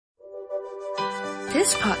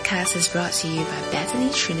This podcast is brought to you by Bethany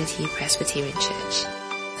Trinity Presbyterian Church.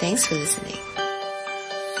 Thanks for listening.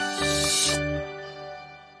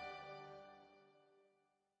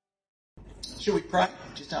 Shall we pray?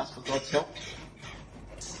 Just ask for God's help.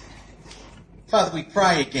 Father, we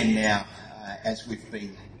pray again now as we've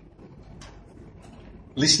been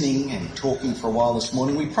listening and talking for a while this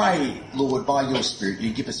morning. We pray, Lord, by your Spirit,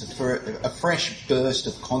 you give us a fresh burst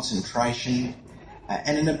of concentration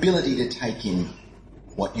and an ability to take in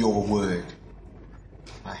what your word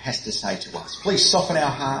has to say to us. Please soften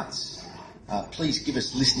our hearts. Please give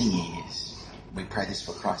us listening ears. We pray this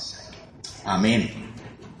for Christ's sake. Amen.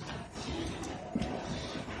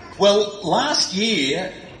 Well, last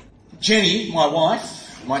year, Jenny, my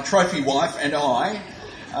wife, my trophy wife, and I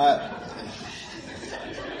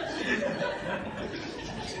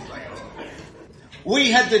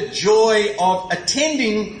we had the joy of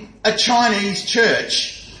attending a Chinese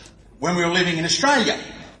church when we were living in Australia.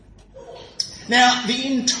 Now, the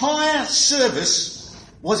entire service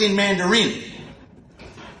was in Mandarin.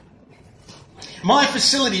 My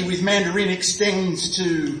facility with Mandarin extends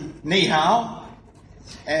to Ni Hao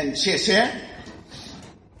and Xie Xie,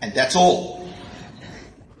 and that's all.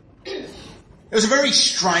 It was a very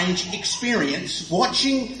strange experience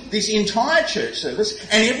watching this entire church service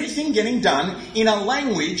and everything getting done in a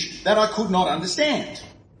language that I could not understand.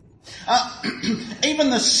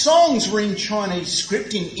 Even the songs were in Chinese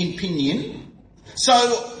script in Pinyin, so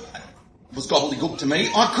it was gobbledygook to me.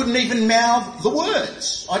 I couldn't even mouth the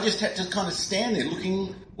words. I just had to kind of stand there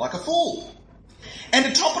looking like a fool. And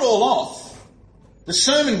to top it all off, the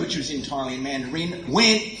sermon, which was entirely in Mandarin,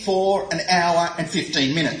 went for an hour and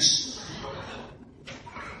 15 minutes.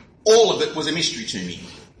 All of it was a mystery to me.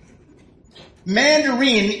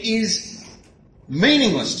 Mandarin is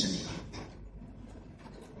meaningless to me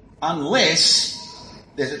unless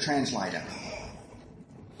there's a translator.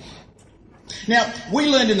 Now, we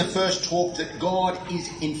learned in the first talk that God is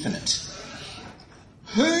infinite.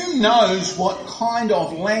 Who knows what kind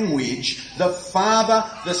of language the Father,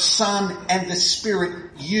 the Son and the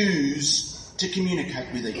Spirit use to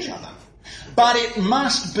communicate with each other? But it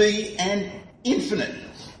must be an infinite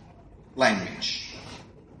language.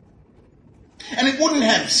 And it wouldn't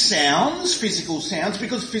have sounds, physical sounds,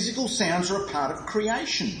 because physical sounds are a part of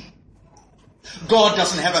creation. God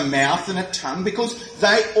doesn't have a mouth and a tongue because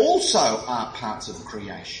they also are parts of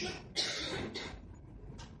creation.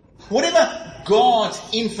 Whatever God's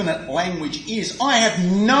infinite language is, I have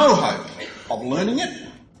no hope of learning it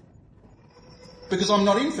because I'm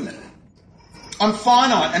not infinite. I'm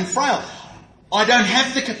finite and frail. I don't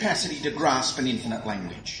have the capacity to grasp an infinite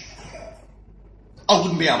language. I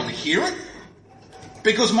wouldn't be able to hear it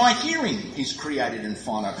because my hearing is created and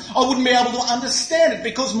finite. I wouldn't be able to understand it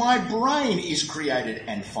because my brain is created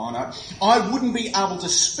and finite. I wouldn't be able to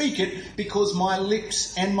speak it because my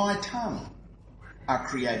lips and my tongue are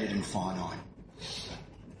created and finite.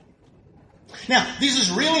 Now, this is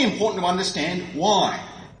really important to understand. Why?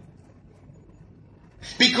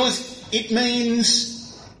 Because it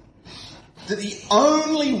means that the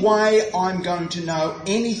only way I'm going to know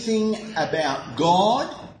anything about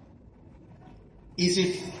God is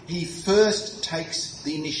if he first takes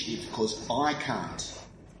the initiative, because I can't.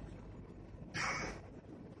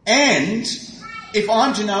 And if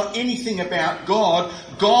I'm to know anything about God,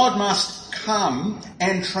 God must come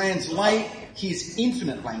and translate his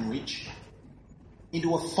infinite language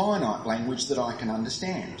into a finite language that I can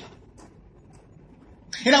understand.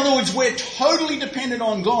 In other words, we're totally dependent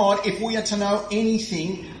on God if we are to know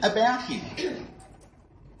anything about him.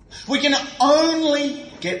 We can only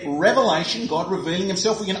get revelation, God revealing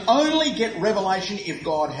himself, we can only get revelation if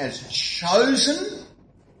God has chosen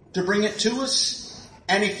to bring it to us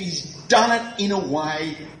and if he's done it in a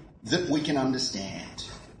way that we can understand.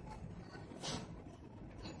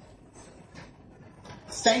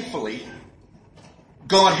 Thankfully,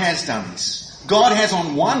 God has done this. God has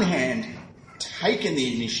on one hand taken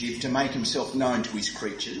the initiative to make himself known to his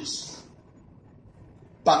creatures,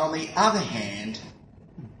 but on the other hand,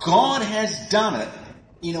 God has done it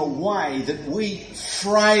in a way that we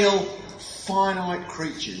frail, finite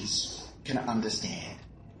creatures can understand.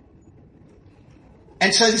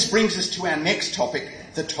 And so this brings us to our next topic,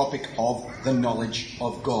 the topic of the knowledge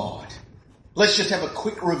of God. Let's just have a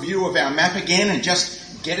quick review of our map again and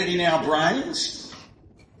just get it in our brains.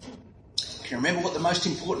 Can you remember what the most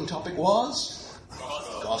important topic was?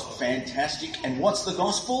 Gospel. Fantastic. And what's the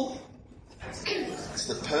gospel? It's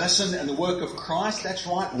the person and the work of Christ, that's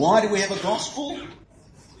right. Why do we have a gospel?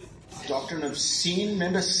 Doctrine of sin.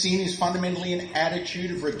 Remember, sin is fundamentally an attitude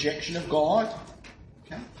of rejection of God.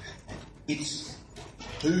 Okay? It's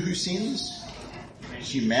who sins?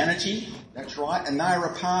 humanity, that's right, and they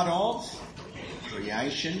are a part of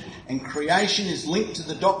creation, and creation is linked to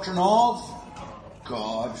the doctrine of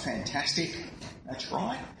God. Fantastic, that's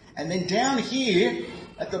right. And then down here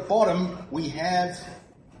at the bottom we have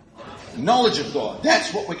knowledge of God.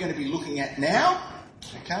 That's what we're going to be looking at now,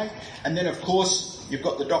 okay? And then of course you've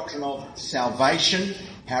got the doctrine of salvation,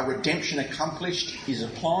 how redemption accomplished is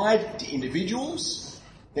applied to individuals,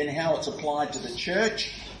 then how it's applied to the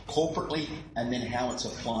church corporately, and then how it's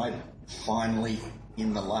applied finally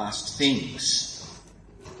in the last things.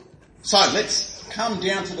 So let's come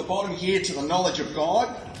down to the bottom here to the knowledge of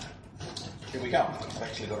God. Here we go. I've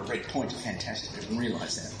actually got a red pointer. Fantastic. I didn't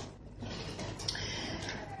realise that.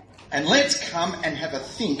 And let's come and have a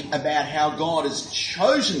think about how God has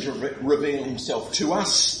chosen to reveal himself to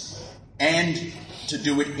us and to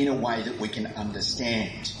do it in a way that we can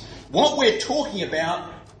understand. What we're talking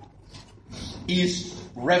about is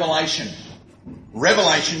revelation.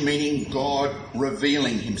 Revelation meaning God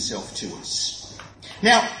revealing himself to us.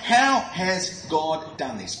 Now, how has God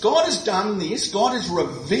done this? God has done this. God has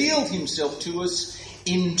revealed himself to us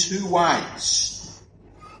in two ways.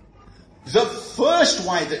 The first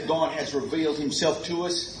way that God has revealed himself to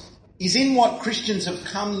us is in what Christians have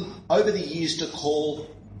come over the years to call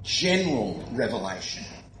general revelation.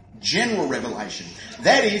 General revelation.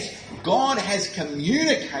 That is, God has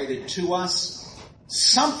communicated to us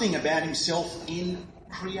something about himself in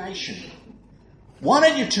creation. Why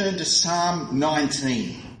don't you turn to Psalm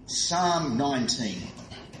 19. Psalm 19.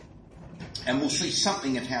 And we'll see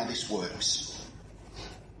something of how this works.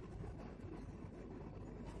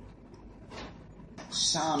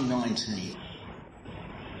 Psalm 19.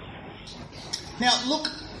 Now look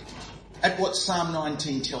at what Psalm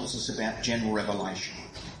 19 tells us about general revelation.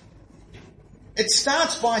 It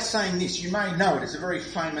starts by saying this. You may know it. It's a very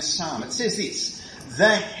famous psalm. It says this: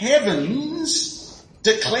 the heavens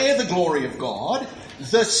declare the glory of God,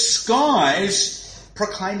 the skies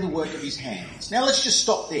proclaim the work of his hands. Now let's just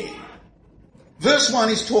stop there. Verse 1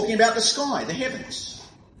 is talking about the sky, the heavens.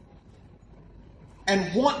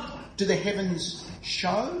 And what do the heavens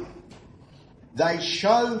show? They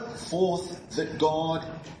show forth that God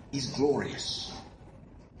is glorious.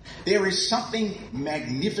 There is something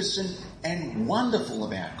magnificent and wonderful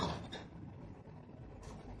about God.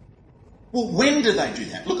 Well, when do they do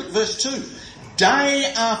that? Look at verse 2.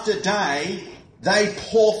 Day after day, they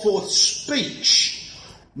pour forth speech.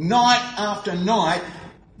 Night after night,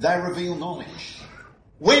 they reveal knowledge.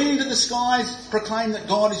 When do the skies proclaim that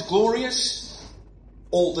God is glorious?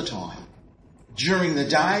 All the time. During the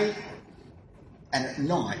day and at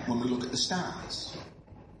night when we look at the stars.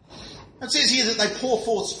 It says here that they pour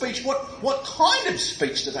forth speech. What kind of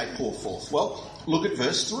speech do they pour forth? Well, look at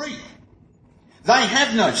verse 3. They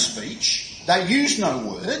have no speech. They use no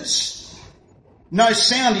words. No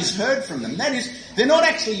sound is heard from them. That is, they're not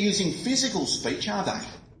actually using physical speech, are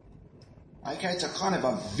they? Okay, it's a kind of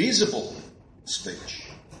a visible speech.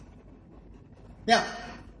 Now,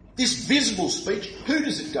 this visible speech, who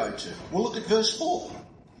does it go to? Well, look at verse 4.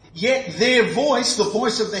 Yet their voice, the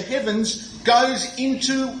voice of the heavens, goes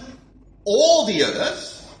into all the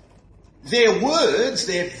earth. Their words,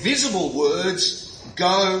 their visible words,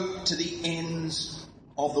 go to the ends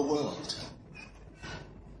of the world.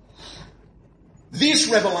 This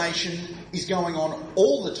revelation is going on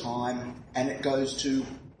all the time, and it goes to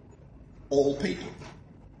all people.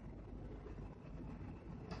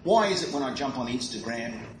 Why is it when I jump on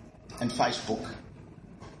Instagram and Facebook,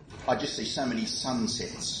 I just see so many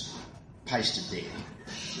sunsets pasted there?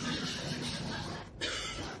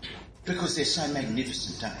 Because they're so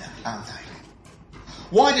magnificent, aren't they?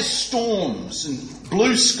 Why do storms and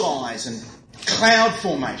blue skies and cloud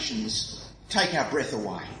formations take our breath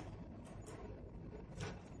away?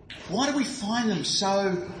 Why do we find them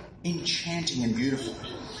so enchanting and beautiful?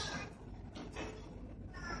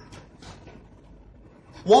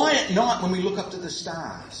 Why at night when we look up to the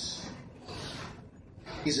stars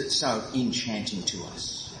is it so enchanting to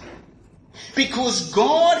us? Because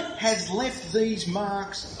God has left these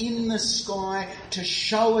marks in the sky to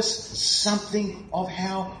show us something of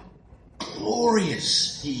how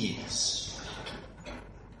glorious He is.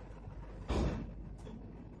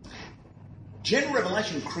 General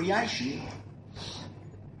revelation, creation,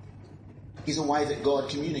 is a way that God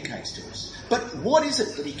communicates to us. But what is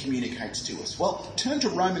it that He communicates to us? Well, turn to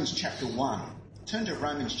Romans chapter 1. Turn to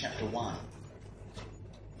Romans chapter 1.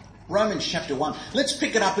 Romans chapter 1. Let's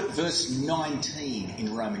pick it up at verse 19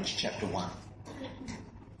 in Romans chapter 1.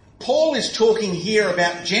 Paul is talking here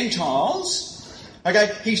about Gentiles.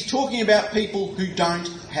 Okay, he's talking about people who don't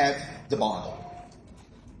have the Bible.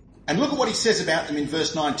 And look at what he says about them in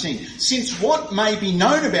verse 19. Since what may be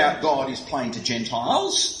known about God is plain to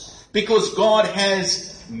Gentiles, because God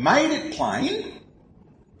has made it plain.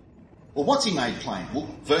 Well, what's he made plain? Well,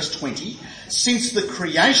 verse 20. Since the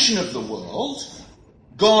creation of the world,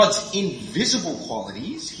 God's invisible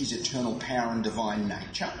qualities, his eternal power and divine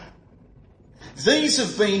nature, these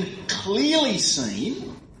have been clearly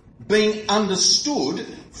seen, being understood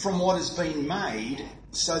from what has been made,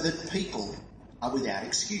 so that people are without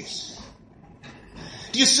excuse.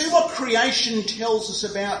 Do you see what creation tells us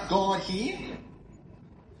about God here?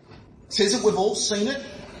 It says that we've all seen it,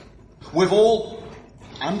 we've all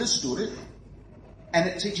understood it, and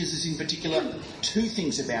it teaches us in particular two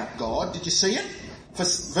things about God. Did you see it?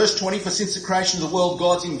 Verse 20, for since the creation of the world,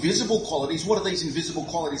 God's invisible qualities. What are these invisible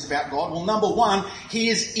qualities about God? Well, number one,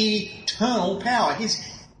 his eternal power, his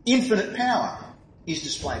infinite power is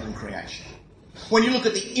displayed in creation. When you look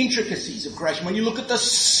at the intricacies of creation, when you look at the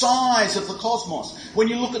size of the cosmos, when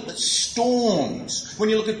you look at the storms, when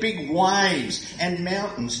you look at big waves and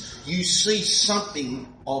mountains, you see something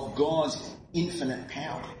of God's infinite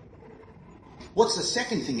power. What's the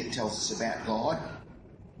second thing it tells us about God?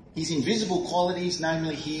 His invisible qualities,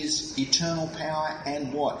 namely his eternal power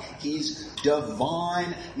and what? His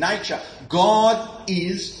divine nature. God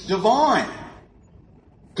is divine.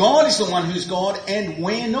 God is the one who's God and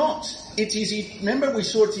we're not. It's his, remember we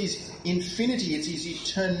saw it's his infinity, it's his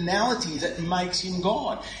eternality that makes him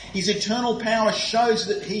God. His eternal power shows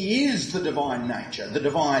that he is the divine nature, the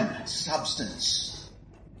divine substance,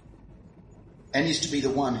 and is to be the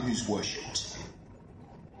one who's worshipped.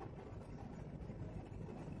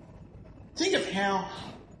 Think of how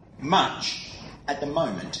much, at the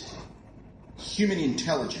moment, human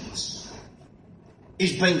intelligence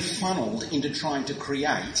is being funneled into trying to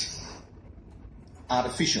create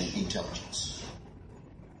artificial intelligence.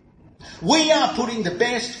 We are putting the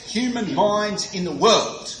best human minds in the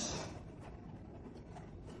world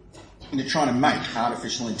into trying to make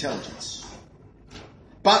artificial intelligence.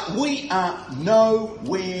 But we are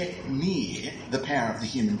nowhere near the power of the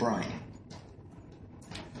human brain.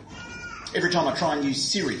 Every time I try and use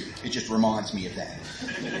Siri, it just reminds me of that.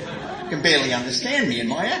 You can barely understand me in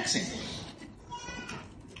my accent.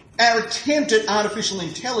 Our attempt at artificial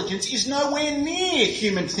intelligence is nowhere near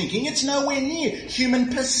human thinking. It's nowhere near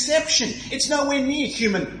human perception. It's nowhere near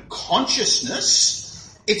human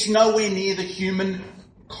consciousness. It's nowhere near the human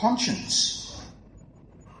conscience.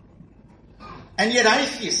 And yet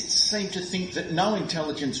atheists seem to think that no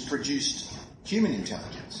intelligence produced human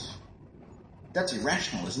intelligence. That's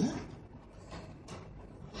irrational, isn't it?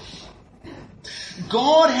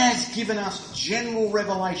 God has given us general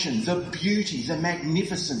revelation, the beauty, the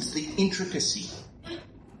magnificence, the intricacy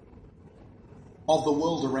of the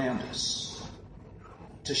world around us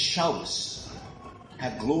to show us how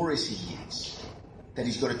glorious he is, that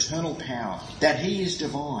he's got eternal power, that he is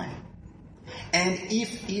divine. And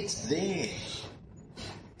if it's there,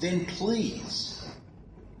 then please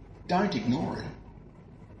don't ignore it.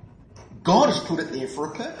 God has put it there for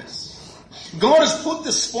a purpose. God has put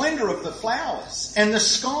the splendour of the flowers and the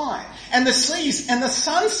sky and the seas and the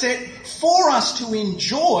sunset for us to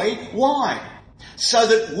enjoy. Why? So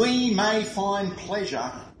that we may find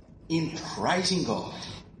pleasure in praising God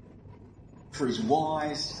for his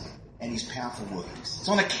wise and his powerful works. It's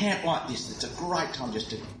on a camp like this that's a great time just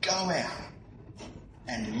to go out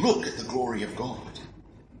and look at the glory of God.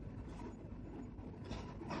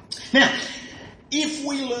 Now, if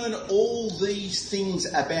we learn all these things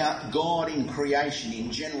about God in creation,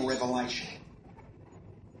 in general revelation,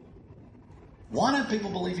 why don't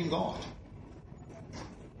people believe in God?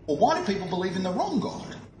 Or why do people believe in the wrong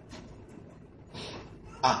God?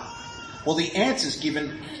 Well, the answer's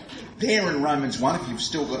given there in Romans 1, if you've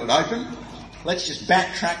still got it open. Let's just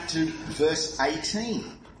backtrack to verse 18.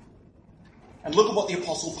 And look at what the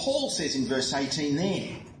Apostle Paul says in verse 18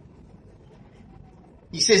 there.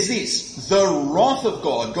 He says this, the wrath of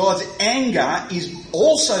God, God's anger, is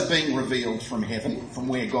also being revealed from heaven, from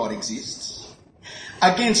where God exists,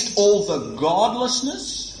 against all the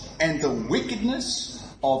godlessness and the wickedness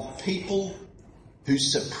of people who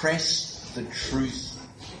suppress the truth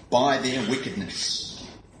by their wickedness.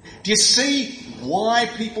 Do you see why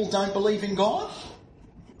people don't believe in God?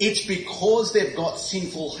 It's because they've got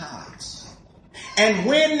sinful hearts. And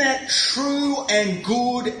when that true and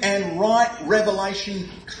good and right revelation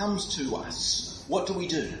comes to us, what do?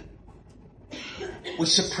 We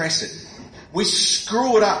suppress it. We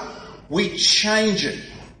screw it up. We change it.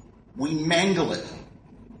 We mangle it.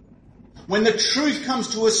 When the truth comes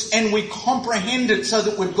to us and we comprehend it so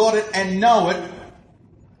that we've got it and know it,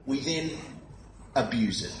 we then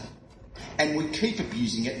abuse it. And we keep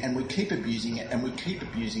abusing it, and we keep abusing it, and we keep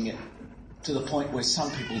abusing it to the point where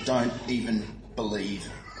some people don't even believe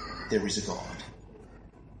there is a God.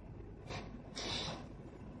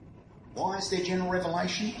 Why is there general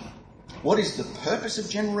revelation? What is the purpose of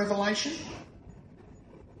general revelation?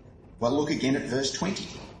 Well, look again at verse 20.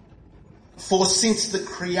 For since the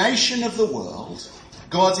creation of the world,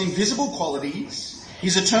 God's invisible qualities,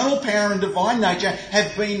 his eternal power and divine nature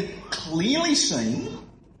have been clearly seen,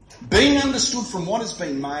 being understood from what has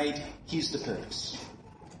been made. Here's the purpose.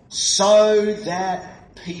 So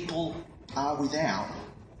that people are without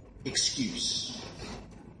excuse.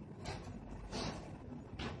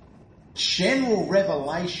 General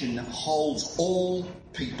revelation holds all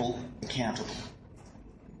people accountable.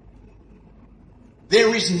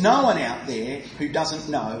 There is no one out there who doesn't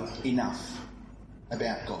know enough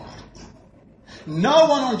about God. No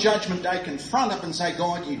one on Judgment Day can front up and say,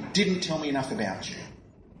 God, you didn't tell me enough about you.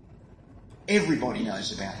 Everybody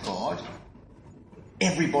knows about God.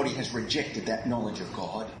 Everybody has rejected that knowledge of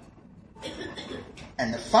God.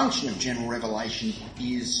 And the function of general revelation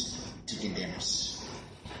is to condemn us.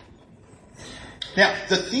 Now,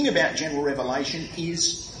 the thing about general revelation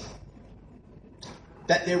is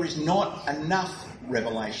that there is not enough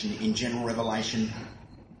revelation in general revelation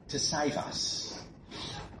to save us.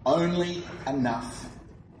 Only enough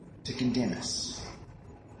to condemn us.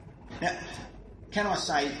 Now, can I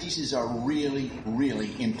say this is a really,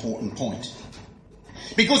 really important point?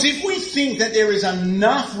 Because if we think that there is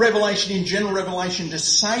enough revelation in general revelation to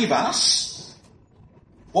save us,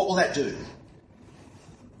 what will that do?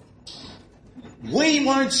 We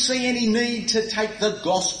won't see any need to take the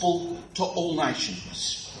gospel to all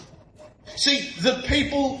nations. See, the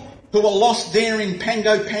people who are lost there in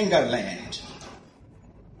Pango land,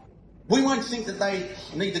 we won't think that they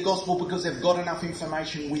need the gospel because they've got enough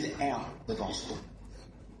information without the gospel.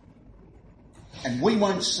 And we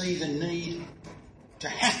won't see the need to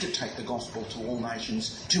have to take the gospel to all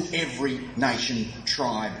nations, to every nation,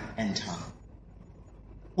 tribe and tongue.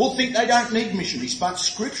 We'll think they don't need missionaries, but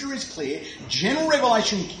Scripture is clear. General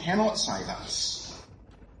revelation cannot save us.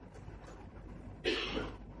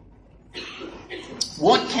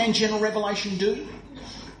 What can general revelation do?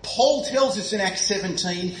 Paul tells us in Acts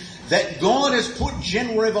 17 that God has put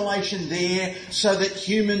general revelation there so that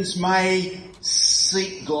humans may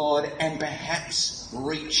seek God and perhaps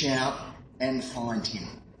reach out and find him.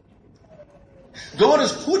 God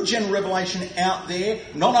has put general revelation out there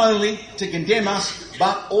not only to condemn us,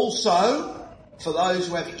 but also for those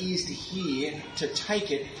who have ears to hear, to take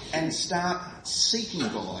it and start seeking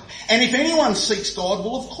God. And if anyone seeks God,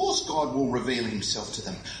 well, of course God will reveal himself to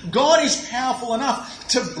them. God is powerful enough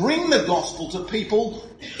to bring the gospel to people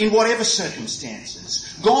in whatever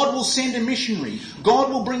circumstances. God will send a missionary. God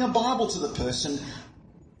will bring a Bible to the person.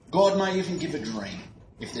 God may even give a dream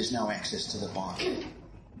if there's no access to the Bible.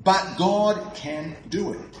 But God can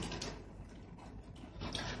do it.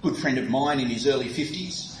 A good friend of mine in his early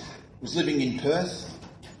 50s was living in Perth,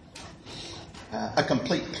 a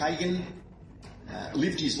complete pagan,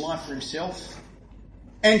 lived his life for himself.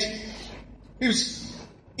 And he was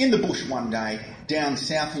in the bush one day down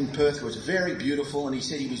south in Perth. It was very beautiful, and he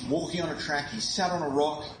said he was walking on a track, he sat on a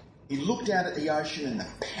rock, he looked out at the ocean and the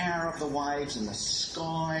power of the waves and the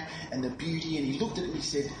sky and the beauty, and he looked at it and he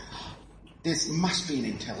said, there must be an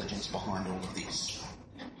intelligence behind all of this.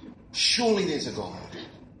 Surely there's a God.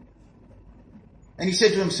 And he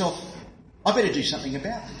said to himself, I better do something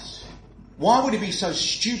about this. Why would he be so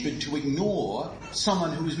stupid to ignore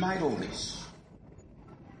someone who has made all this?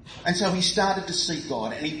 And so he started to seek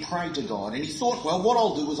God and he prayed to God and he thought, well, what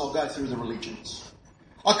I'll do is I'll go through the religions.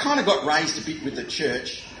 I kind of got raised a bit with the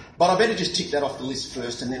church, but I better just tick that off the list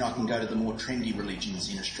first and then I can go to the more trendy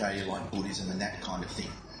religions in Australia like Buddhism and that kind of thing.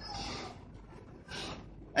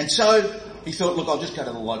 And so he thought, look, I'll just go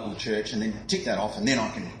to the local church and then tick that off and then I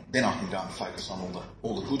can go and focus on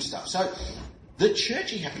all the good stuff. So the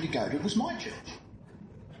church he happened to go to was my church.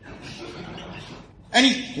 And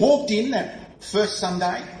he walked in that first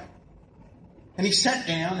Sunday and he sat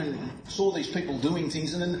down and saw these people doing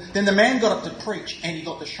things, and then the man got up to preach and he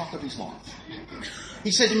got the shock of his life.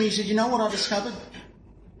 He said to me, you know what I discovered?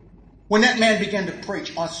 When that man began to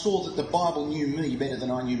preach, I saw that the Bible knew me better than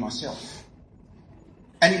I knew myself.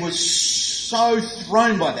 And he was so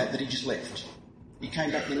thrown by that he just left. He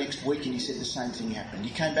came back the next week and he said the same thing happened.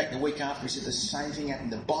 He came back the week after, he said the same thing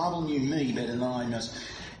happened. The Bible knew me better than I knew us.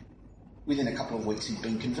 Within a couple of weeks he'd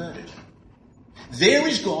been converted. There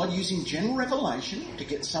is God using general revelation to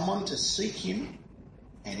get someone to seek him.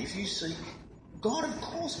 And if you seek, God of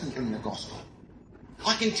course can bring the gospel.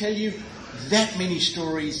 I can tell you that many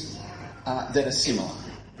stories that are similar.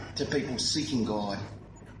 to people seeking God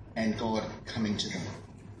and God coming to them.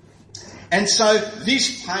 And so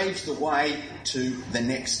this paves the way to the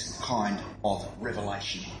next kind of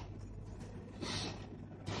revelation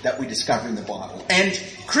that we discover in the Bible. And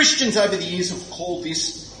Christians over the years have called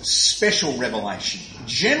this special revelation.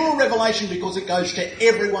 General revelation because it goes to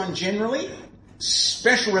everyone generally.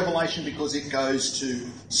 Special revelation because it goes to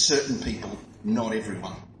certain people, not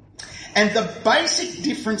everyone. And the basic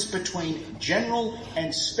difference between general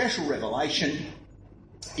and special revelation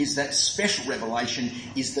is that special revelation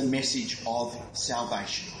is the message of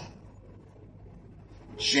salvation.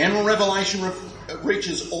 General revelation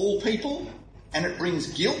reaches all people and it brings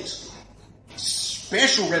guilt.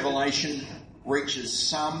 Special revelation reaches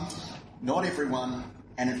some, not everyone,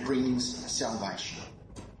 and it brings salvation.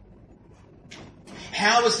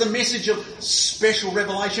 How has the message of special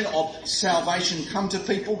revelation of salvation come to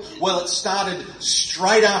people? Well, it started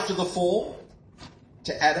straight after the fall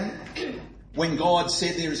to Adam, when God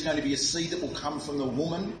said there is going to be a seed that will come from the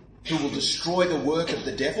woman who will destroy the work of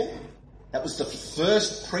the devil. That was the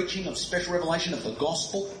first preaching of special revelation of the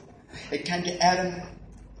gospel. It came to Adam,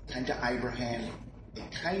 it came to Abraham, it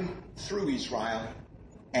came through Israel,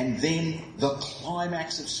 and then the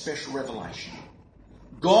climax of special revelation.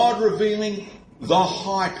 God revealing the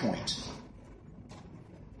high point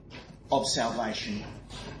of salvation,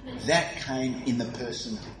 that came in the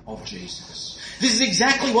person of Jesus. This is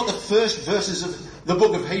exactly what the first verses of the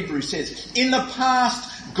book of Hebrews says. In the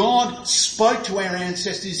past, God spoke to our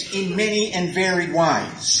ancestors in many and varied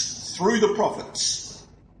ways through the prophets.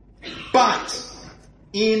 But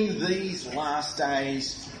in these last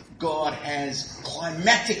days, God has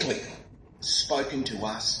climactically spoken to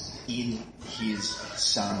us in his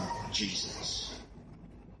Son, Jesus.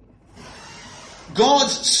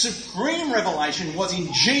 God's supreme revelation was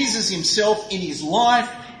in Jesus himself, in his life,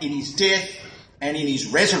 in his death, and in his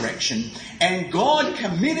resurrection. And God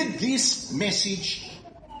committed this message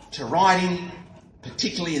to writing,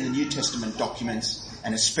 particularly in the New Testament documents,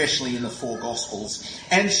 and especially in the four Gospels.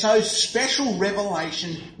 And so special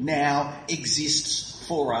revelation now exists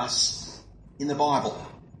for us in the Bible.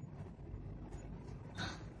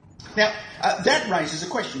 Now, that raises a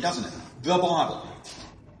question, doesn't it? The Bible.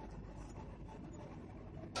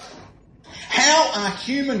 How are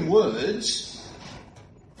human words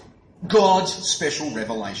God's special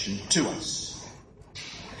revelation to us?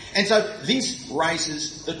 And so this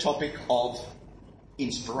raises the topic of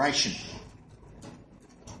inspiration.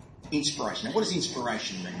 Inspiration. Now, what does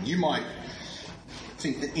inspiration mean? You might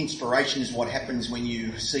think that inspiration is what happens when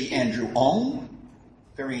you see Andrew Ong,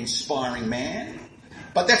 very inspiring man.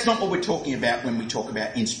 But that's not what we're talking about when we talk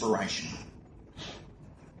about inspiration.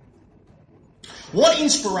 What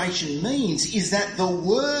inspiration means is that the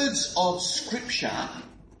words of Scripture,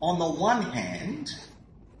 on the one hand,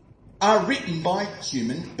 are written by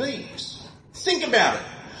human beings. Think about it.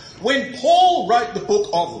 When Paul wrote the book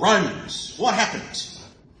of Romans, what happened?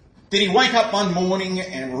 Did he wake up one morning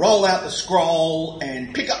and roll out the scroll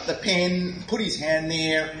and pick up the pen, put his hand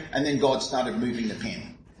there, and then God started moving the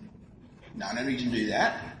pen? No, he didn't do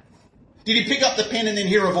that. Did he pick up the pen and then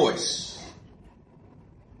hear a voice?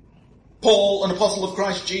 Paul, an apostle of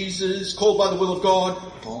Christ Jesus, called by the will of God.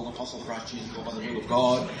 Paul, an apostle of Christ Jesus, called by the will of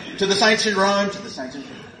God. To the saints in Rome, to the saints in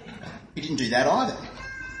Rome. He didn't do that either.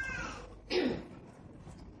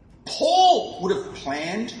 Paul would have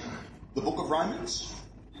planned the book of Romans.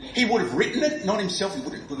 He would have written it, not himself,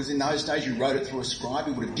 because in those days you wrote it through a scribe.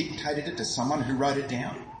 He would have dictated it to someone who wrote it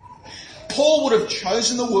down. Paul would have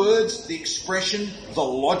chosen the words, the expression, the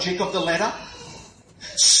logic of the letter.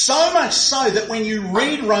 So much so that when you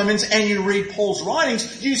read Romans and you read Paul's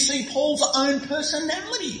writings, you see Paul's own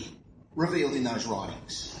personality revealed in those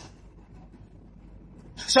writings.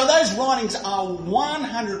 So those writings are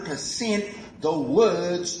 100% the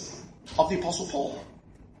words of the Apostle Paul.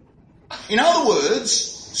 In other words,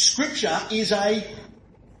 Scripture is a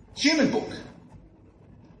human book.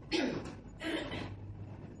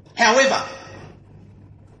 However,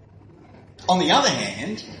 on the other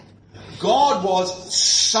hand, God was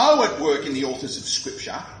so at work in the authors of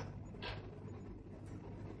Scripture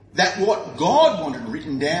that what God wanted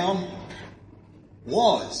written down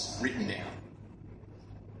was written down.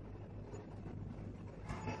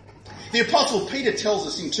 The Apostle Peter tells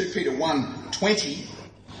us in 2 Peter 1:20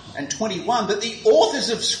 and 21 that the authors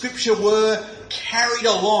of Scripture were carried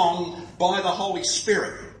along by the Holy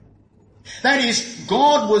Spirit. That is,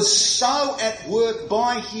 God was so at work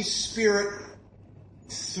by his Spirit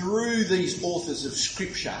through these authors of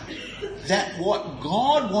Scripture that what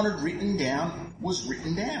God wanted written down was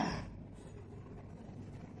written down.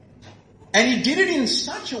 And he did it in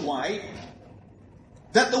such a way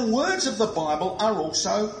that the words of the Bible are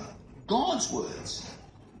also God's words.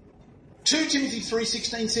 2 Timothy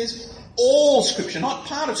 3:16 says, all Scripture, not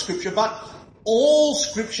part of Scripture, but all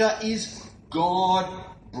Scripture is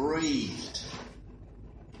God-breathed.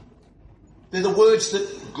 They're the words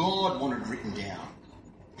that God wanted written down.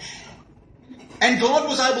 And God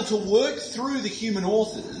was able to work through the human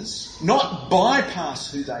authors, not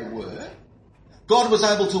bypass who they were. God was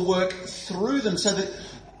able to work through them so that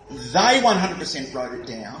they 100% wrote it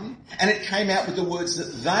down, and it came out with the words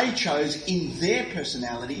that they chose in their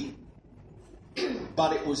personality,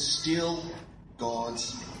 but it was still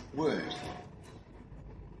God's word.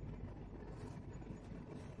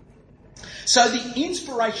 So the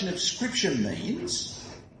inspiration of Scripture means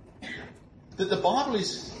that the Bible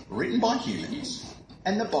is written by humans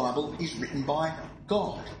and the Bible is written by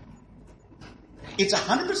God. It's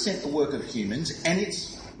 100% the work of humans, and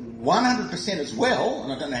it's 100% as well,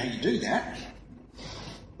 and I don't know how you do that,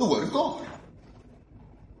 the Word of God.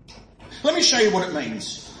 Let me show you what it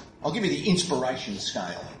means. I'll give you the inspiration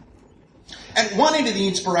scale. At one end of the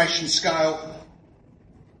inspiration scale,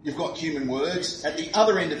 you've got human words. At the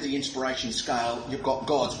other end of the inspiration scale, you've got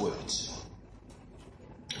God's words.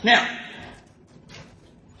 Now,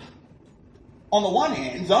 on the one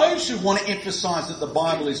hand, those who want to emphasise that the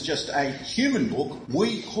Bible is just a human book,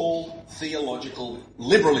 we call theological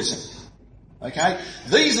liberalism. Okay?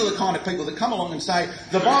 These are the kind of people that come along and say,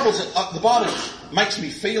 the Bible makes me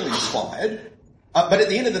feel inspired, but at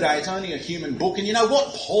the end of the day, it's only a human book. And you know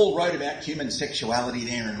what Paul wrote about human sexuality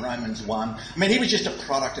there in Romans 1? I mean, he was just a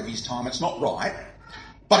product of his time. It's not right,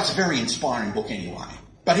 but it's a very inspiring book anyway.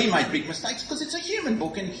 But he made big mistakes because it's a human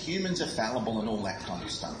book and humans are fallible and all that kind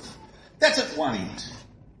of stuff. That's at one end.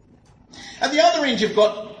 At the other end, you've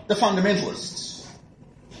got the fundamentalists.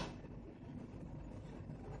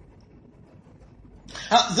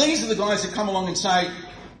 These are the guys that come along and say,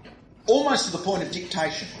 almost to the point of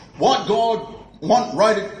dictation, what God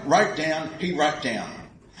wrote down, he wrote down.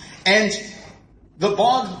 And the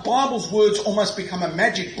Bible's words almost become a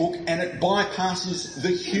magic book, and it bypasses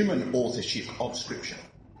the human authorship of Scripture.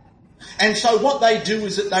 And so what they do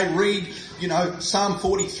is that they read, Psalm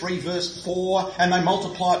 43 verse 4, and they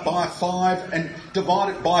multiply it by 5 and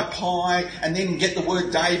divide it by pi, and then get the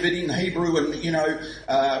word David in Hebrew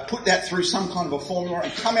and, put that through some kind of a formula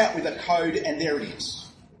and come out with a code, and there it is.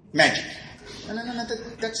 Magic. No,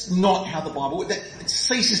 that's not how the Bible works. It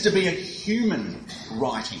ceases to be a human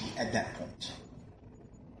writing at that point.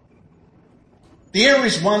 The error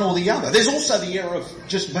is one or the other. There's also the error of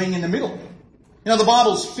just being in the middle. The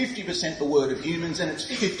Bible's 50% the word of humans and it's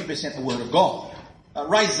 50% the word of God. It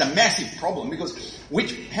raises a massive problem because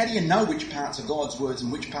how do you know which parts are God's words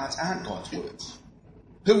and which parts aren't God's words?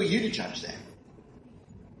 Who are you to judge that?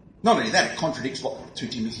 Not only that, it contradicts what 2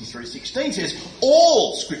 Timothy 3:16 says.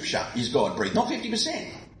 All Scripture is God-breathed, not 50%,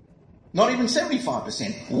 not even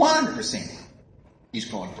 75%, 100% is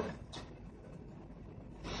God-breathed.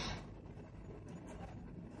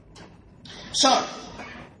 So,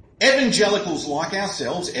 evangelicals like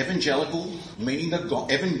ourselves, evangelical meaning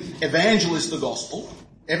evangel is the gospel.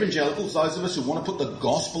 Evangelicals, those of us who want to put the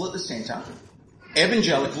gospel at the centre,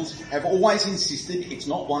 evangelicals have always insisted it's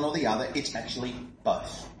not one or the other, it's actually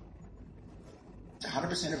both. It's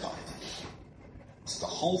 100% of both. It's the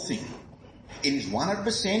whole thing. It is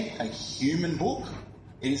 100% a human book.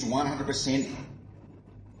 It is 100%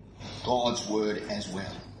 God's word as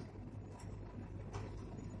well.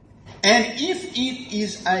 And if it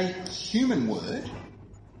is a human word,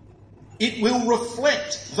 it will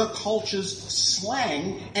reflect the culture's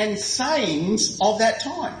slang and sayings of that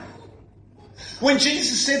time. When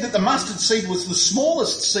Jesus said that the mustard seed was the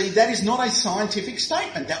smallest seed, that is not a scientific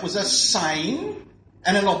statement. That was a saying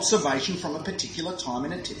and an observation from a particular time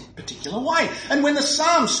in a particular way. And when the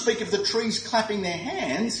Psalms speak of the trees clapping their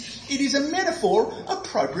hands, it is a metaphor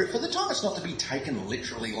appropriate for the time. It's not to be taken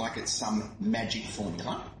literally like it's some magic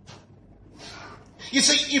formula. You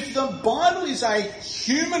see, if the Bible is a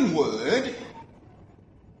human word,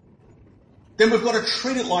 then we've got to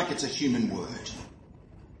treat it like it's a human word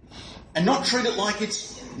and not treat it like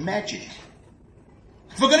it's magic.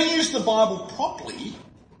 If we're going to use the Bible properly,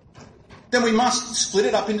 then we must split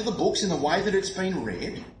it up into the books in the way that it's been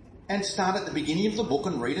read and start at the beginning of the book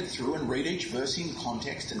and read it through and read each verse in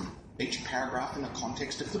context and each paragraph in the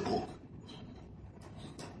context of the book.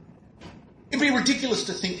 It'd be ridiculous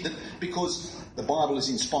to think that because the Bible is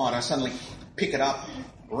inspired, I suddenly pick it up,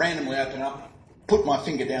 randomly open it up, put my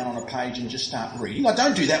finger down on a page and just start reading. I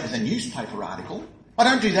don't do that with a newspaper article. I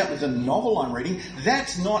don't do that with a novel I'm reading.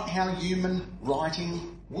 That's not how human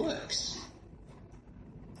writing works.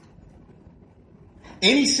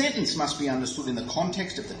 Any sentence must be understood in the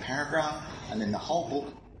context of the paragraph and then the whole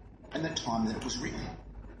book and the time that it was written.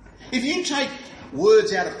 If you take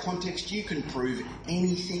words out of context, you can prove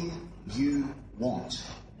anything you want.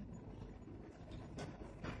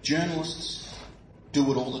 Journalists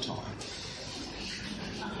do it all the time.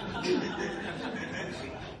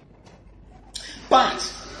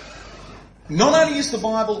 But not only is the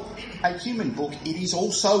Bible a human book, it is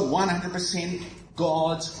also 100%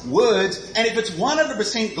 God's words. And if it's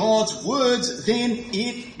 100% God's words, then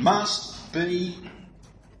it must be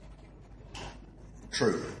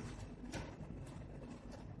true.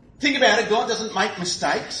 Think about it. God doesn't make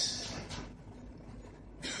mistakes.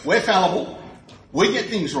 We're fallible. We get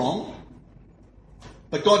things wrong.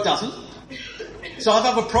 But God doesn't. So if I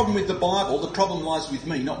have a problem with the Bible, the problem lies with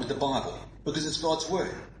me, not with the Bible, because it's God's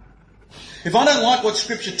word. If I don't like what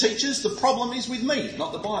Scripture teaches, the problem is with me,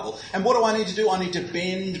 not the Bible. And what do I need to do? I need to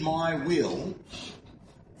bend my will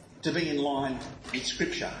to be in line with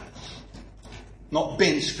Scripture. Not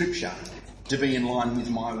bend Scripture to be in line with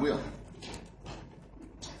my will.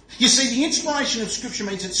 You see, the inspiration of Scripture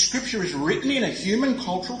means that Scripture is written in a human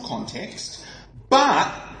cultural context, but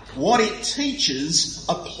what it teaches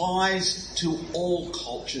applies to all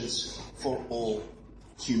cultures for all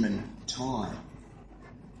human time.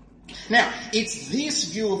 Now, it's this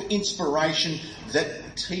view of inspiration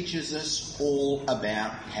that teaches us all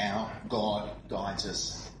about how God guides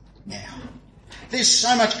us now. There's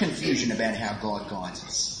so much confusion about how God guides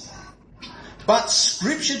us. But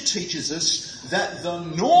Scripture teaches us that the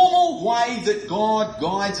normal way that God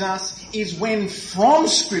guides us is when from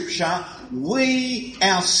Scripture we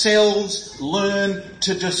ourselves learn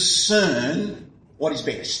to discern what is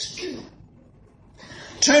best.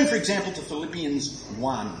 Turn, for example, to Philippians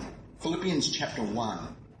 1. Philippians chapter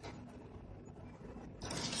 1.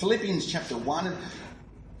 Philippians chapter 1 and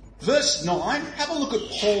verse 9. Have a look at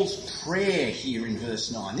Paul's prayer here in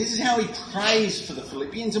verse 9. This is how he prays for the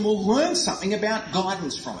Philippians, and we'll learn something about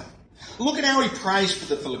guidance from it. Look at how he prays for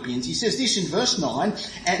the Philippians. He says this in verse 9,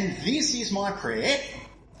 and this is my prayer,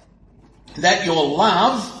 that your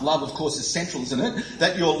love of course is central, isn't it?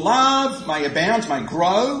 That your love may abound, may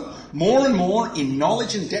grow more and more in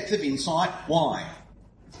knowledge and depth of insight. Why?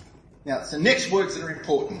 Now it's the next words that are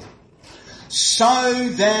important. So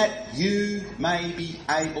that you may be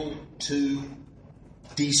able to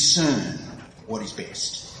discern what is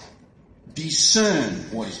best. Discern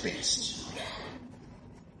what is best.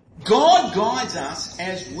 God guides us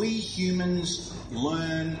as we humans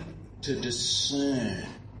learn to discern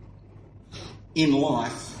in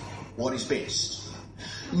life what is best.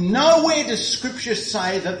 Nowhere does Scripture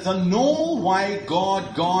say that the normal way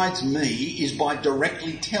God guides me is by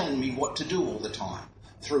directly telling me what to do all the time,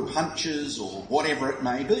 through hunches or whatever it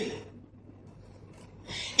may be.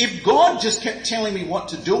 If God just kept telling me what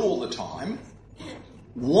to do all the time,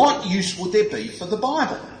 what use would there be for the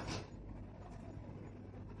Bible?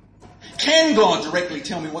 Can God directly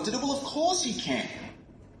tell me what to do? Well, of course He can.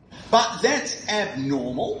 But that's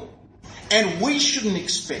abnormal, and we shouldn't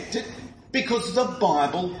expect it, because the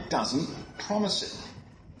Bible doesn't promise it.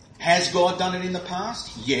 Has God done it in the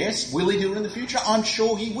past? Yes. Will He do it in the future? I'm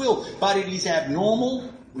sure He will. But it is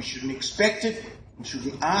abnormal. We shouldn't expect it. We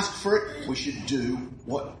shouldn't ask for it. We should do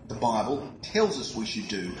what the Bible tells us we should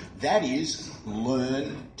do. That is,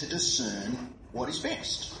 learn to discern what is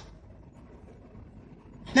best.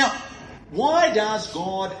 Now, why does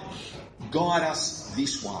God guide us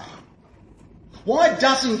this way? Why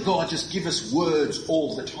doesn't God just give us words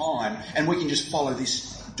all the time and we can just follow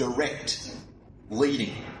this direct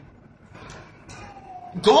leading?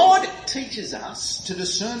 God teaches us to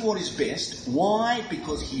discern what is best. Why?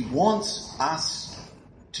 Because He wants us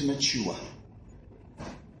to mature.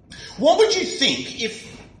 What would you think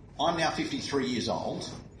if, I'm now 53 years old,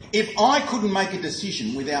 if I couldn't make a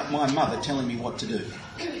decision without my mother telling me what to do?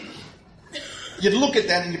 You'd look at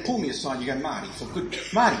that and you'd pull me aside and you go,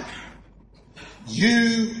 Marty,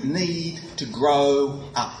 you need to grow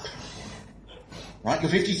up. Right? You're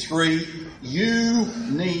 53. You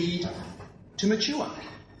need to mature.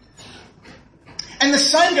 And the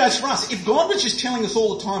same goes for us. If God was just telling us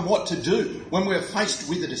all the time what to do when we're faced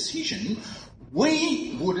with a decision,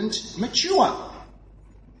 we wouldn't mature.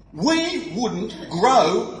 We wouldn't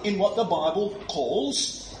grow in what the Bible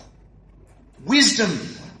calls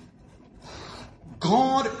wisdom.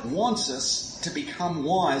 God wants us to become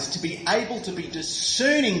wise, to be able to be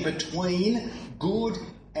discerning between good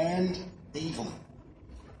and evil.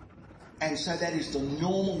 And so that is the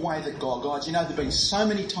normal way that God guides. You know, there have been so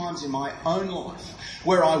many times in my own life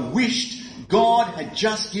where I wished God had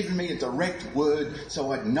just given me a direct word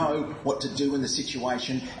so I'd know what to do in the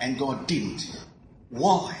situation, and God didn't.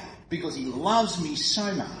 Why? Because he loves me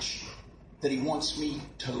so much that he wants me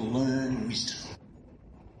to learn wisdom.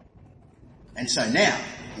 And so now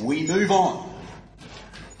we move on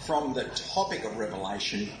from the topic of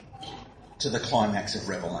Revelation to the climax of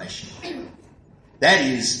Revelation. That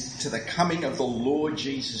is, to the coming of the Lord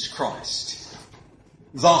Jesus Christ,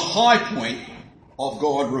 the high point of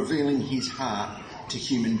God revealing his heart to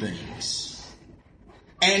human beings.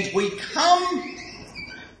 And we come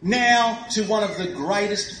now to one of the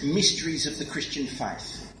greatest mysteries of the Christian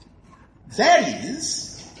faith. That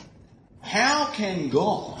is, how can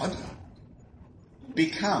God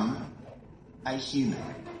become a human?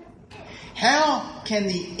 How can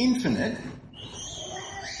the infinite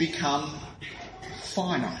become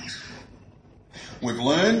finite? We've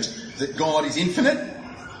learned that God is infinite,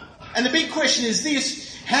 and the big question is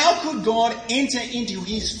this: how could God enter into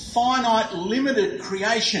his finite, limited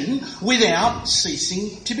creation without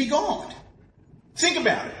ceasing to be God? Think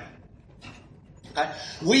about it. Okay?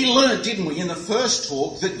 We learned, didn't we, in the first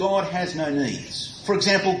talk, that God has no needs. For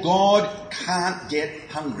example, God can't get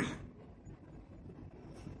hungry.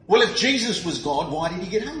 Well, if Jesus was God, why did he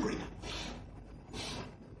get hungry?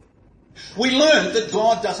 We learned that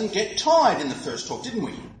God doesn't get tired in the first talk, didn't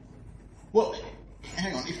we? Well,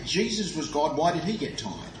 hang on, if Jesus was God, why did he get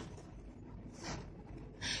tired?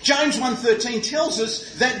 James 1:13 tells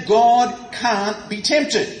us that God can't be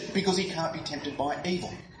tempted because he can't be tempted by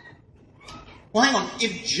evil. Well, hang on,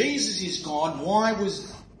 if Jesus is God, why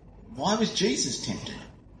was Jesus tempted?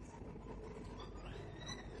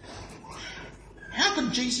 How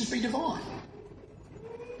could Jesus be divine?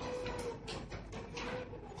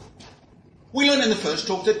 We learned in the first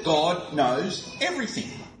talk that God knows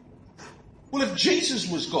everything. Well, if Jesus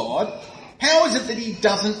was God, how is it that he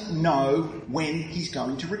doesn't know when he's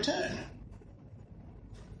going to return?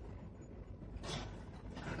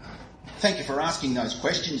 Thank you for asking those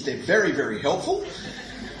questions. They're very, very helpful.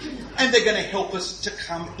 And they're going to help us to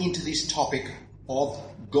come into this topic of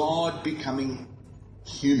God becoming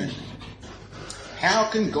human.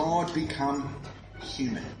 How can God become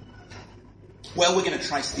human? Well, we're going to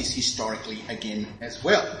trace this historically again as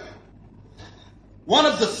well. One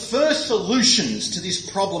of the first solutions to this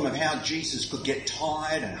problem of how Jesus could get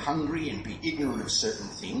tired and hungry and be ignorant of certain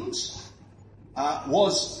things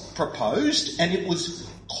was proposed, and it was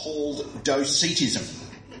called Docetism.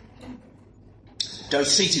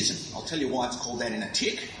 Docetism. I'll tell you why it's called that in a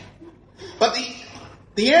tick. But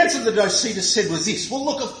the answer the Docetists said was this: well,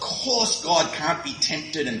 look, of course God can't be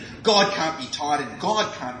tempted and God can't be tired and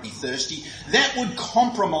God can't be thirsty. That would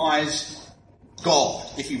compromise God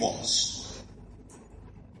if he was.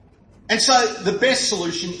 And so the best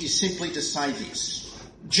solution is simply to say this: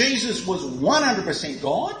 Jesus was 100%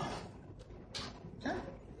 God, okay?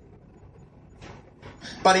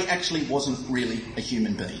 But he actually wasn't really a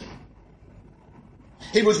human being.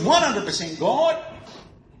 He was 100% God,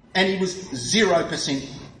 and he was 0%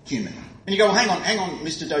 human. And you go, well, hang on,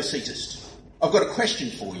 Mr. Docetist. I've got a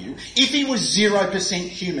question for you. If he was 0%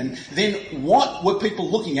 human, then what were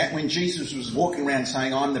people looking at when Jesus was walking around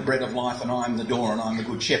saying, I'm the bread of life and I'm the door and I'm the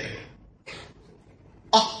good shepherd?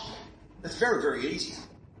 Oh, that's very, very easy.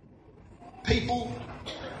 People,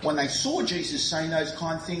 when they saw Jesus saying those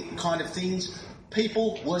kind of things,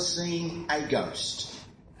 people were seeing a ghost,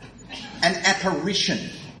 an apparition.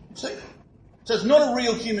 See? So it's not a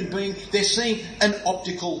real human being. They're seeing an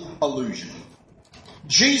optical illusion.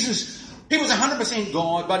 Jesus, he was 100%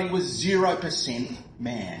 God, but he was 0%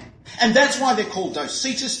 man. And that's why they're called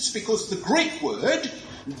Docetists, because the Greek word,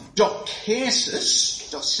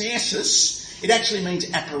 dokesis, it actually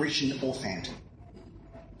means apparition or phantom.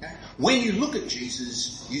 Okay? When you look at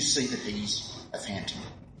Jesus, you see that he's a phantom.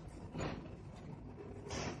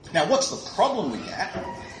 Now, what's the problem with that?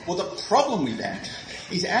 Well, the problem with that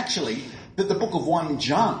is actually that the book of 1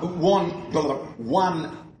 John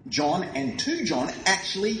and 2 John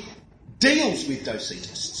actually deals with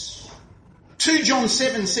Docetists. 2 John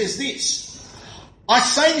 7 says this: I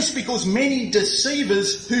say this because many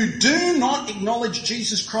deceivers who do not acknowledge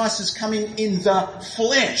Jesus Christ as coming in the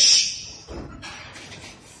flesh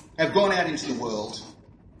have gone out into the world.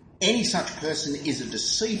 Any such person is a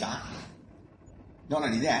deceiver. Not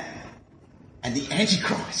only that, and the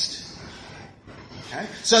Antichrist. Okay?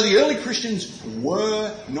 So the early Christians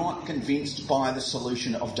were not convinced by the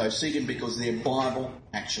solution of Docetism because their Bible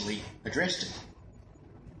actually addressed it.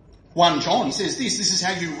 1 John says this is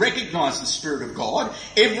how you recognise the Spirit of God.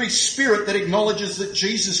 Every spirit that acknowledges that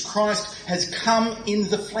Jesus Christ has come in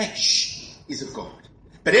the flesh is of God.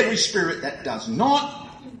 But every spirit that does not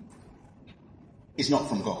is not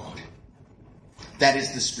from God. That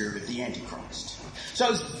is the spirit of the Antichrist.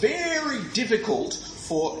 So it's very difficult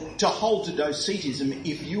to hold to Docetism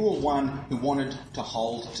if you were one who wanted to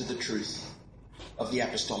hold to the truth of the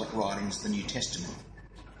apostolic writings, the New Testament.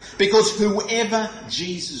 Because whoever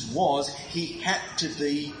Jesus was, he had to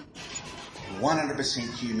be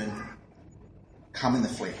 100% human, come in the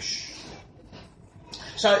flesh.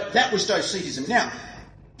 So that was Docetism. Now,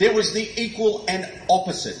 there was the equal and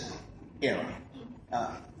opposite era.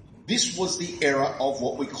 This was the era of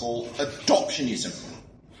what we call adoptionism.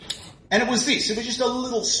 And it was this. It was just a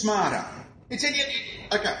little smarter. It said,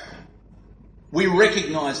 okay, we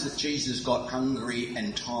recognise that Jesus got hungry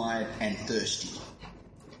and tired and thirsty.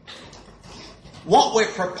 What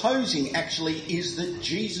we're proposing actually is that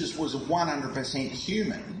Jesus was 100%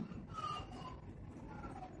 human,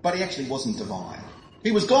 but he actually wasn't divine.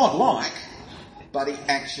 He was God-like, but he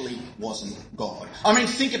actually wasn't God. I mean,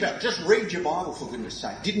 think about it. Just read your Bible, for goodness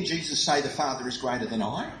sake. Didn't Jesus say the Father is greater than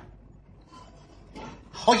I?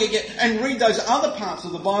 Oh, yeah. And read those other parts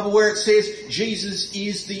of the Bible where it says Jesus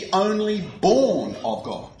is the only born of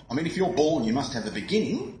God. I mean, if you're born, you must have a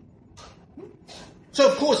beginning.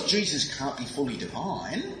 So, of course, Jesus can't be fully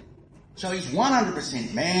divine. So he's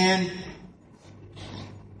 100% man,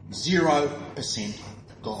 0%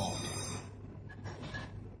 God.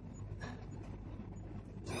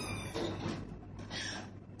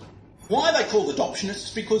 Why are they called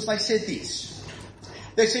adoptionists? Because they said this.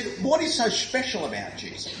 They said, what is so special about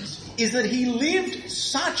Jesus is that he lived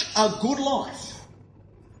such a good life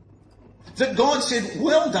that God said,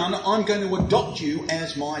 well done, I'm going to adopt you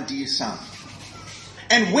as my dear son.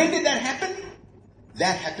 And when did that happen?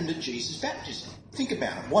 That happened at Jesus' baptism. Think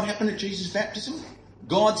about it. What happened at Jesus' baptism?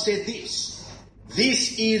 God said this.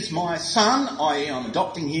 This is my son, i.e. I'm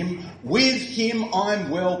adopting him. With him I'm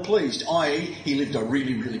well pleased, i.e. he lived a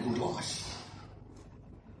really, really good life.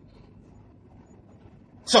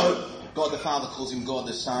 So, God the Father calls him God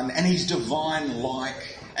the Son, and he's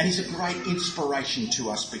divine-like, and he's a great inspiration to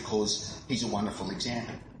us because he's a wonderful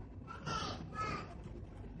example.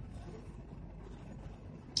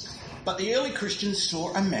 But the early Christians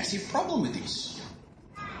saw a massive problem with this.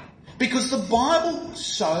 Because the Bible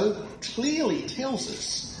so clearly tells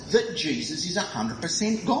us that Jesus is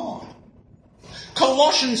 100% God.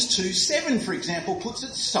 Colossians 2:7, for example, puts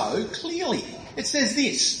it so clearly. It says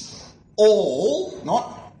this, all,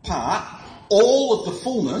 not part, all of the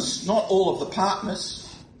fullness, not all of the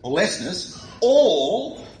partness or lessness,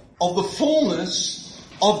 all of the fullness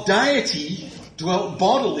of deity dwelt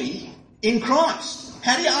bodily in Christ.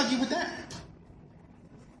 How do you argue with that?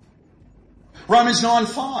 Romans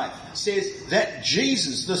 9:5 says that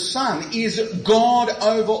Jesus, the Son, is God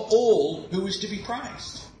over all who is to be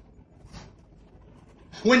praised.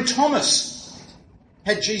 When Thomas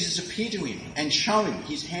had Jesus appear to him and show him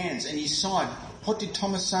his hands and his side, what did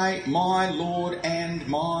Thomas say? My Lord and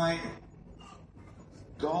my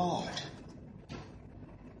God.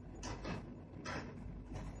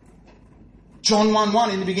 John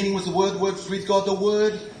 1:1, in the beginning was the Word was with God, the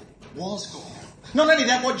Word was God. Not only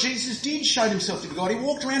that, what Jesus did showed himself to be God. He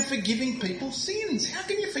walked around forgiving people's sins. How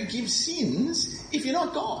can you forgive sins if you're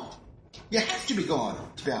not God? You have to be God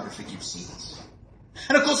to be able to forgive sins.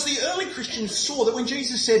 And of course the early Christians saw that when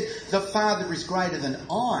Jesus said, the Father is greater than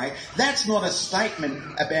I, that's not a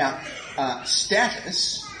statement about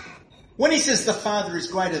status. When he says the Father is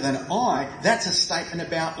greater than I, that's a statement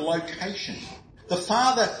about location. The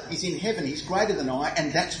Father is in heaven, he's greater than I,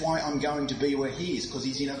 and that's why I'm going to be where he is, because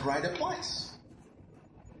he's in a greater place.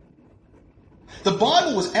 The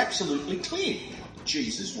Bible was absolutely clear.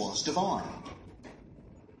 Jesus was divine.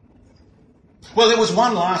 Well, there was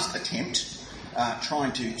one last attempt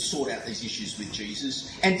trying to sort out these issues with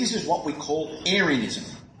Jesus, and this is what we call Arianism.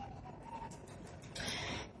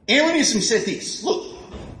 Arianism said this, look,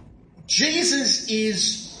 Jesus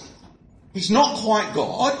he's not quite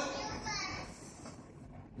God.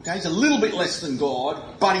 Okay, he's a little bit less than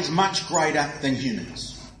God, but he's much greater than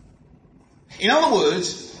humans. In other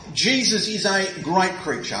words, Jesus is a great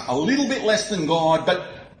creature, a little bit less than God, but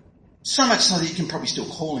so much so that you can probably still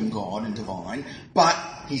call him God and divine, but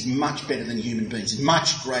he's much better than human beings,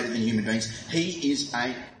 much greater than human beings. He is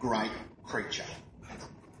a great creature.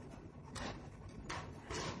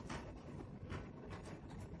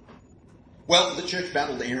 Well, the church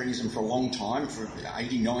battled Arianism for a long time, for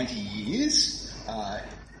 80, 90 years,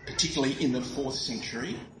 particularly in the 4th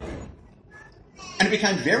century. And it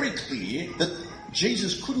became very clear that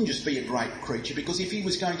Jesus couldn't just be a great creature, because if he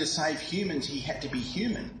was going to save humans, he had to be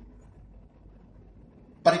human.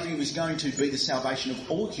 But if he was going to be the salvation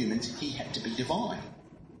of all humans, he had to be divine.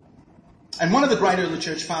 And one of the great early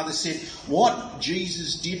church fathers said, what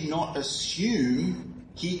Jesus did not assume,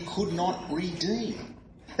 he could not redeem.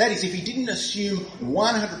 That is, if he didn't assume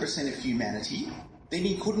 100% of humanity, then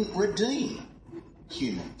he couldn't redeem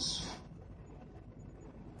humans.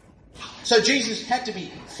 So Jesus had to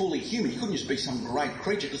be fully human. He couldn't just be some great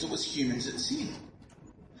creature because it was humans that sinned.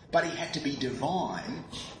 But he had to be divine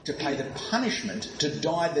to pay the punishment, to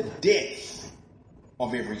die the death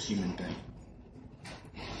of every human being.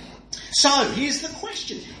 So here's the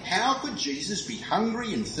question. How could Jesus be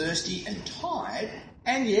hungry and thirsty and tired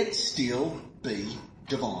and yet still be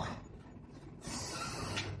divine?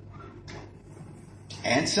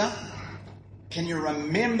 Answer. Can you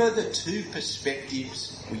remember the two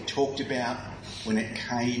perspectives we talked about when it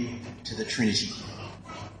came to the Trinity?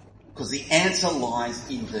 Because the answer lies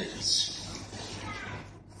in these.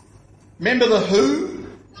 Remember the who?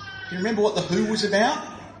 Can you remember what the who was about?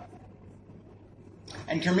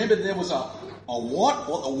 And can you remember there was a what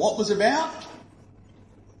the what was about?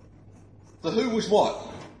 The who was what?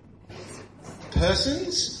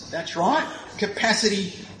 Persons, that's right.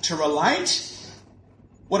 Capacity to relate.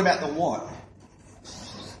 What about the what?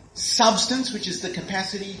 Substance, which is the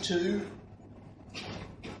capacity to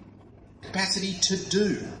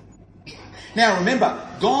do. Now remember,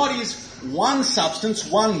 God is one substance,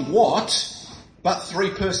 one what, but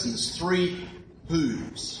three persons, three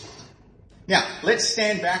whos. Now, let's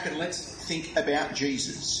stand back and let's think about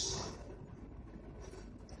Jesus.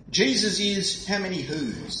 Jesus is how many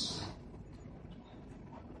whos?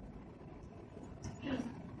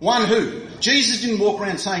 One who. Jesus didn't walk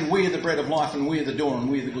around saying, we are the bread of life and we are the door and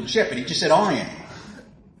we are the good shepherd. He just said, I am.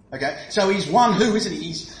 Okay, so he's one who, isn't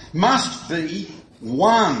he? He must be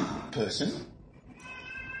one person.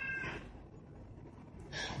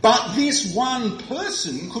 But this one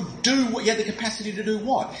person could do what, he had the capacity to do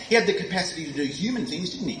what? He had the capacity to do human things,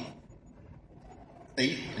 didn't he?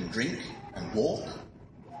 Eat and drink and walk.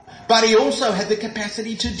 But he also had the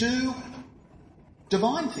capacity to do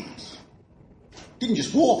divine things. Didn't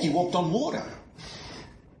just walk, he walked on water.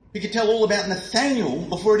 He could tell all about Nathaniel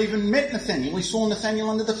before he'd even met Nathaniel. He saw Nathaniel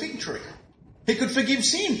under the fig tree. He could forgive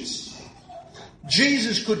sins.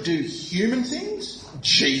 Jesus could do human things.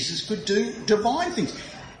 Jesus could do divine things.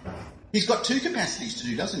 He's got two capacities to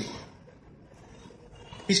do, doesn't he?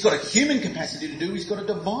 He's got a human capacity to do. He's got a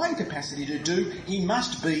divine capacity to do. He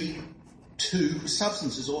must be two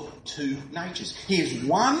substances or two natures. He is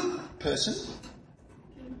one person,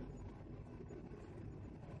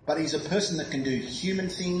 but he's a person that can do human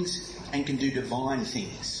things and can do divine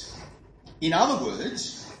things. In other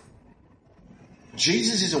words,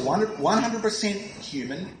 Jesus is a 100%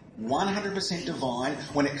 human, 100% divine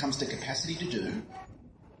when it comes to capacity to do,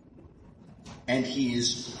 and he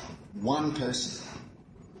is one person.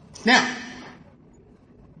 Now,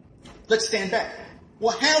 let's stand back.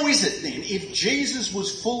 Well, how is it then, if Jesus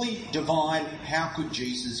was fully divine, how could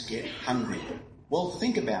Jesus get hungry? Well,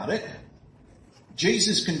 think about it.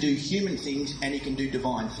 Jesus can do human things and he can do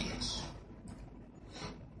divine things.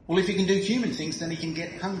 Well, if he can do human things, then he can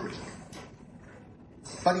get hungry.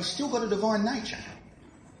 But he's still got a divine nature.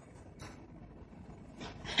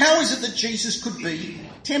 How is it that Jesus could be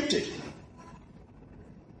tempted?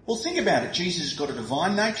 Well, think about it. Jesus has got a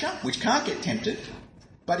divine nature, which can't get tempted,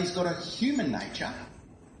 but he's got a human nature,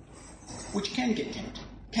 which can get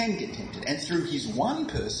tempted. And through his one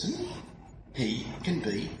person, he can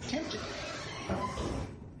be tempted.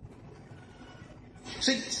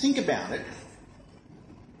 See, think about it.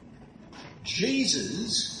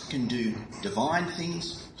 Jesus can do divine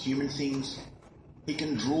things, human things. He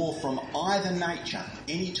can draw from either nature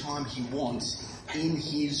anytime he wants in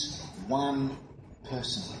his one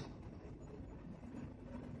person.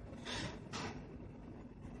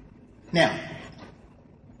 Now,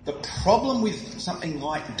 the problem with something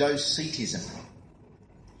like Docetism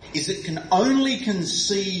is it can only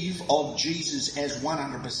conceive of Jesus as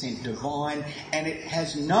 100% divine, and it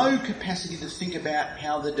has no capacity to think about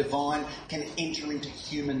how the divine can enter into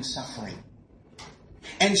human suffering.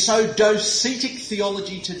 And so docetic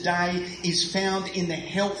theology today is found in the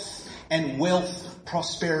health and wealth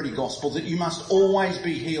prosperity gospel, that you must always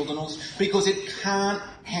be healed and all, because it can't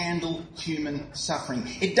handle human suffering.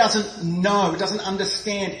 It doesn't know, it doesn't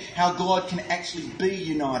understand how God can actually be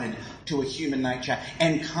united to a human nature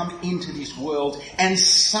and come into this world and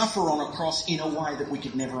suffer on a cross in a way that we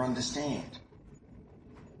could never understand.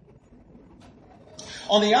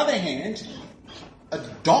 On the other hand,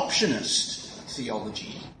 adoptionist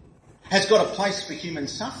theology has got a place for human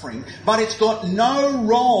suffering, but it's got no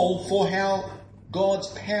role for how God's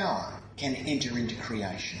power can enter into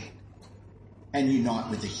creation and unite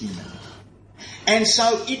with the human. And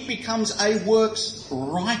so it becomes a works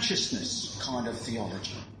righteousness kind of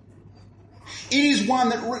theology. It is one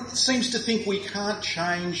that seems to think we can't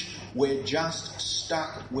change, we're just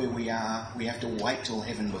stuck where we are, we have to wait till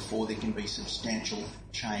heaven before there can be substantial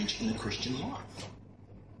change in the Christian life.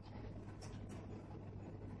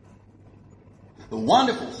 The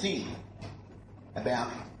wonderful thing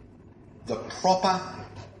about the proper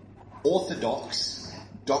orthodox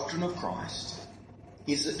doctrine of Christ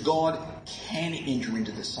is that God can enter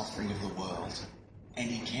into the suffering of the world and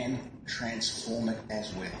he can transform it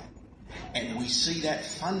as well. And we see that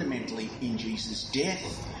fundamentally in Jesus'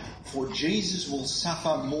 death, for Jesus will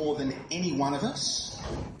suffer more than any one of us.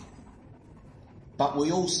 But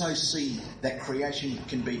we also see that creation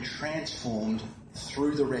can be transformed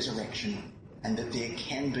through the resurrection and that there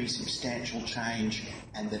can be substantial change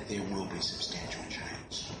and that there will be substantial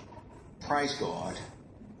change. Praise God.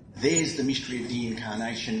 There's the mystery of the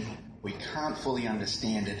incarnation. We can't fully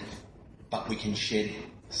understand it, but we can shed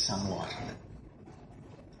some light on it.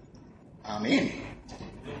 Amen.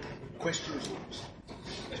 Questions?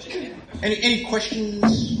 Any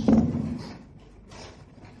questions?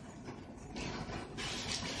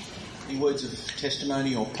 Any words of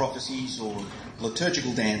testimony or prophecies or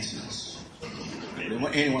liturgical dances?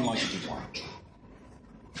 Anyone like to give one?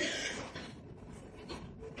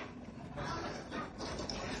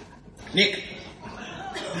 Nick.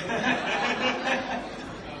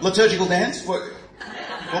 Liturgical dance? What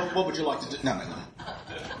would you like to do? No.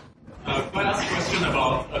 Can I ask a question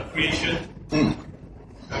about creation?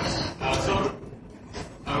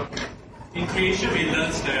 In creation we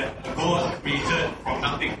learn that God created from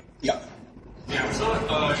nothing. Yeah. So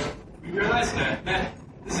we realize that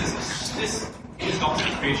this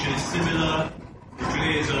doctrine of creation is similar to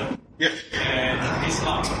Judaism and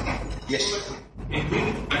Islam. Yes. In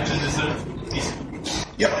evangelism is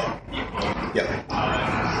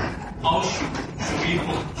how should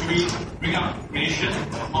we bring up creation?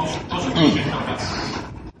 How should creation help us?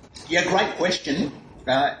 Yeah, great question.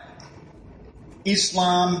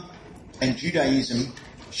 Islam and Judaism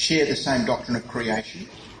share the same doctrine of creation.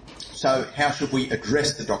 So how should we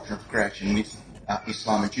address the doctrine of creation with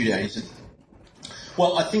Islam and Judaism?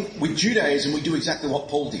 Well, I think with Judaism we do exactly what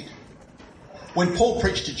Paul did. When Paul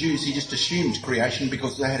preached to Jews, he just assumed creation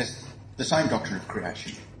because they had the same doctrine of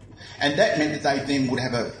creation. And that meant that they then would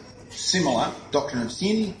have a similar doctrine of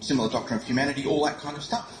sin, similar doctrine of humanity, all that kind of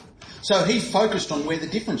stuff. So he focused on where the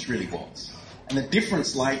difference really was. And the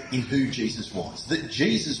difference lay in who Jesus was. That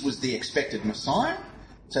Jesus was the expected Messiah,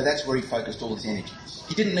 so that's where he focused all his energies.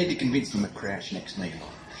 He didn't need to convince them of creation ex nihilo.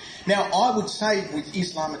 Now, I would say with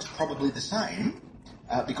Islam it's probably the same,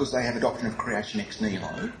 because they have a doctrine of creation ex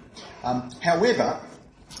nihilo. However,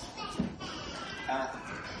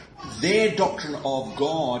 their doctrine of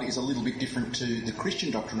God is a little bit different to the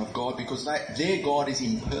Christian doctrine of God because their God is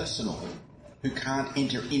impersonal, who can't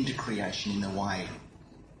enter into creation in the way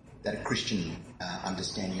that a Christian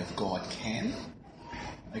understanding of God can.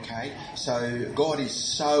 Okay? So God is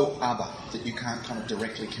so other that you can't kind of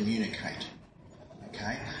directly communicate.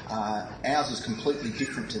 Okay? Ours is completely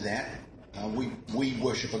different to that. We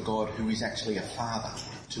worship a God who is actually a father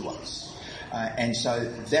to us. And so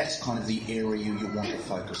that's kind of the area you want to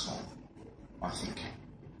focus on, I think.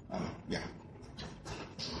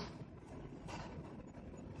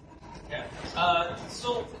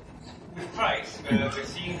 So with Christ, we're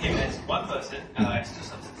seeing him as one person, as two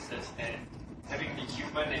substances, and having the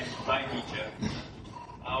human and divine nature.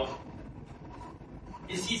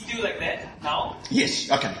 Is he still like that now? Yes.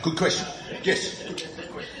 Okay. Good question. Yes.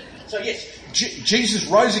 So yes, Jesus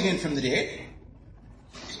rose again from the dead.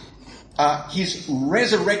 His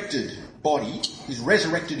resurrected body, his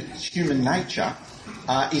resurrected human nature,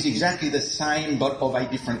 is exactly the same but of a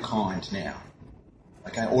different kind now.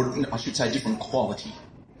 Okay, or I should say different quality.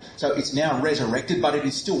 So it's now resurrected, but it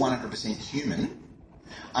is still 100% human.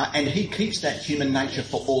 And he keeps that human nature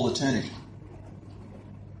for all eternity.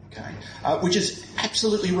 Okay, which is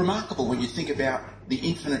absolutely remarkable when you think about the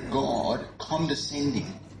infinite God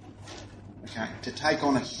condescending, okay, to take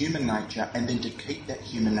on a human nature and then to keep that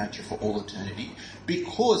human nature for all eternity,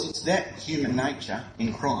 because it's that human nature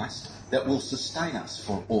in Christ that will sustain us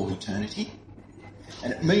for all eternity.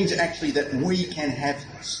 And it means actually that we can have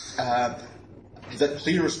the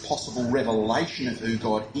clearest possible revelation of who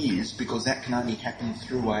God is, because that can only happen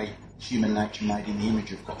through a human nature made in the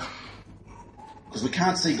image of God. Because we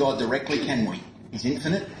can't see God directly, can we? He's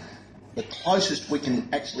infinite. The closest we can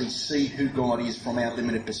actually see who God is from our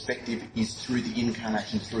limited perspective is through the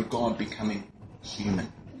incarnation, through God becoming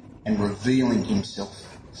human and revealing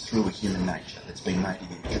himself through a human nature that's been made in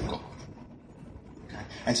the image of God. Okay?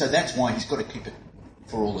 And so that's why he's got to keep it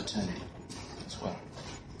for all eternity as well.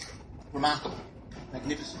 Remarkable.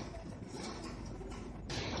 Magnificent.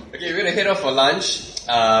 Okay, we're going to head off for lunch.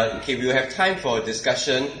 We will have time for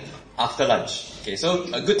discussion after lunch. Okay, so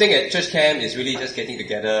a good thing at church camp is really just getting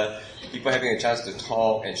together, people having a chance to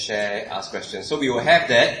talk and share, ask questions. So we will have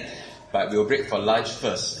that, but we will break for lunch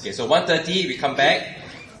first. Okay, so 1:30 we come back,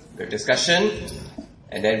 we have discussion,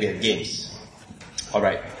 and then we have games.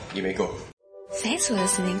 Alright, you may go. Thanks for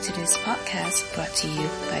listening to this podcast brought to you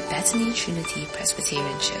by Bethany Trinity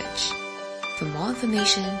Presbyterian Church. For more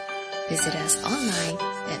information, visit us online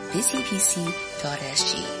at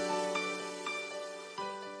busypc.sg.